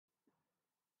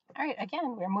All right,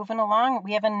 again, we're moving along.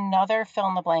 We have another fill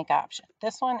in the blank option.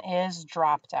 This one is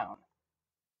drop down.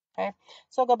 Okay,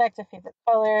 so I'll go back to favorite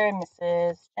color.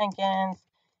 Mrs. Jenkins'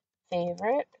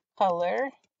 favorite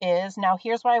color is, now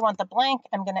here's why I want the blank.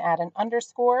 I'm going to add an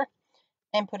underscore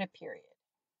and put a period.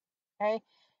 Okay,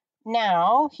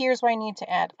 now here's where I need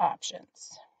to add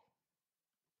options.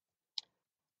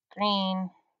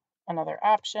 Green, another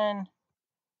option.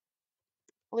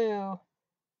 Blue,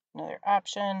 another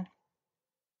option.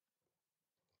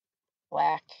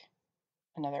 Black,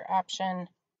 another option.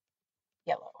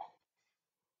 Yellow.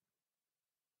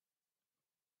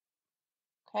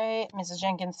 Okay, Mrs.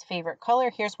 Jenkins' favorite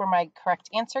color. Here's where my correct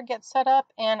answer gets set up,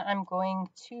 and I'm going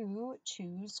to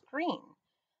choose green.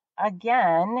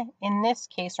 Again, in this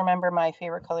case, remember my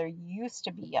favorite color used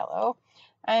to be yellow.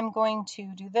 I'm going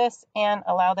to do this and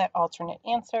allow that alternate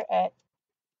answer at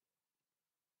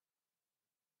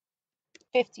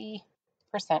 50%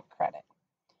 credit.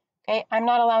 Okay, I'm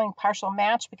not allowing partial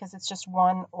match because it's just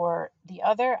one or the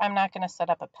other. I'm not going to set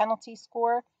up a penalty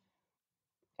score.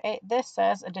 Okay, this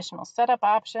says additional setup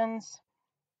options.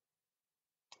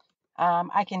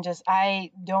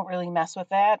 I don't really mess with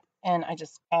that, and I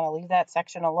just kind of leave that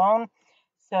section alone.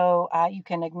 So you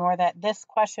can ignore that. This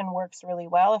question works really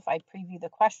well. If I preview the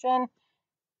question,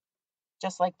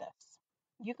 just like this,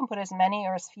 you can put as many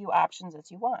or as few options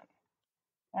as you want.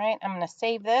 All right, I'm going to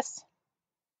save this,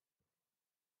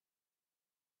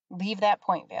 leave that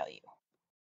point value.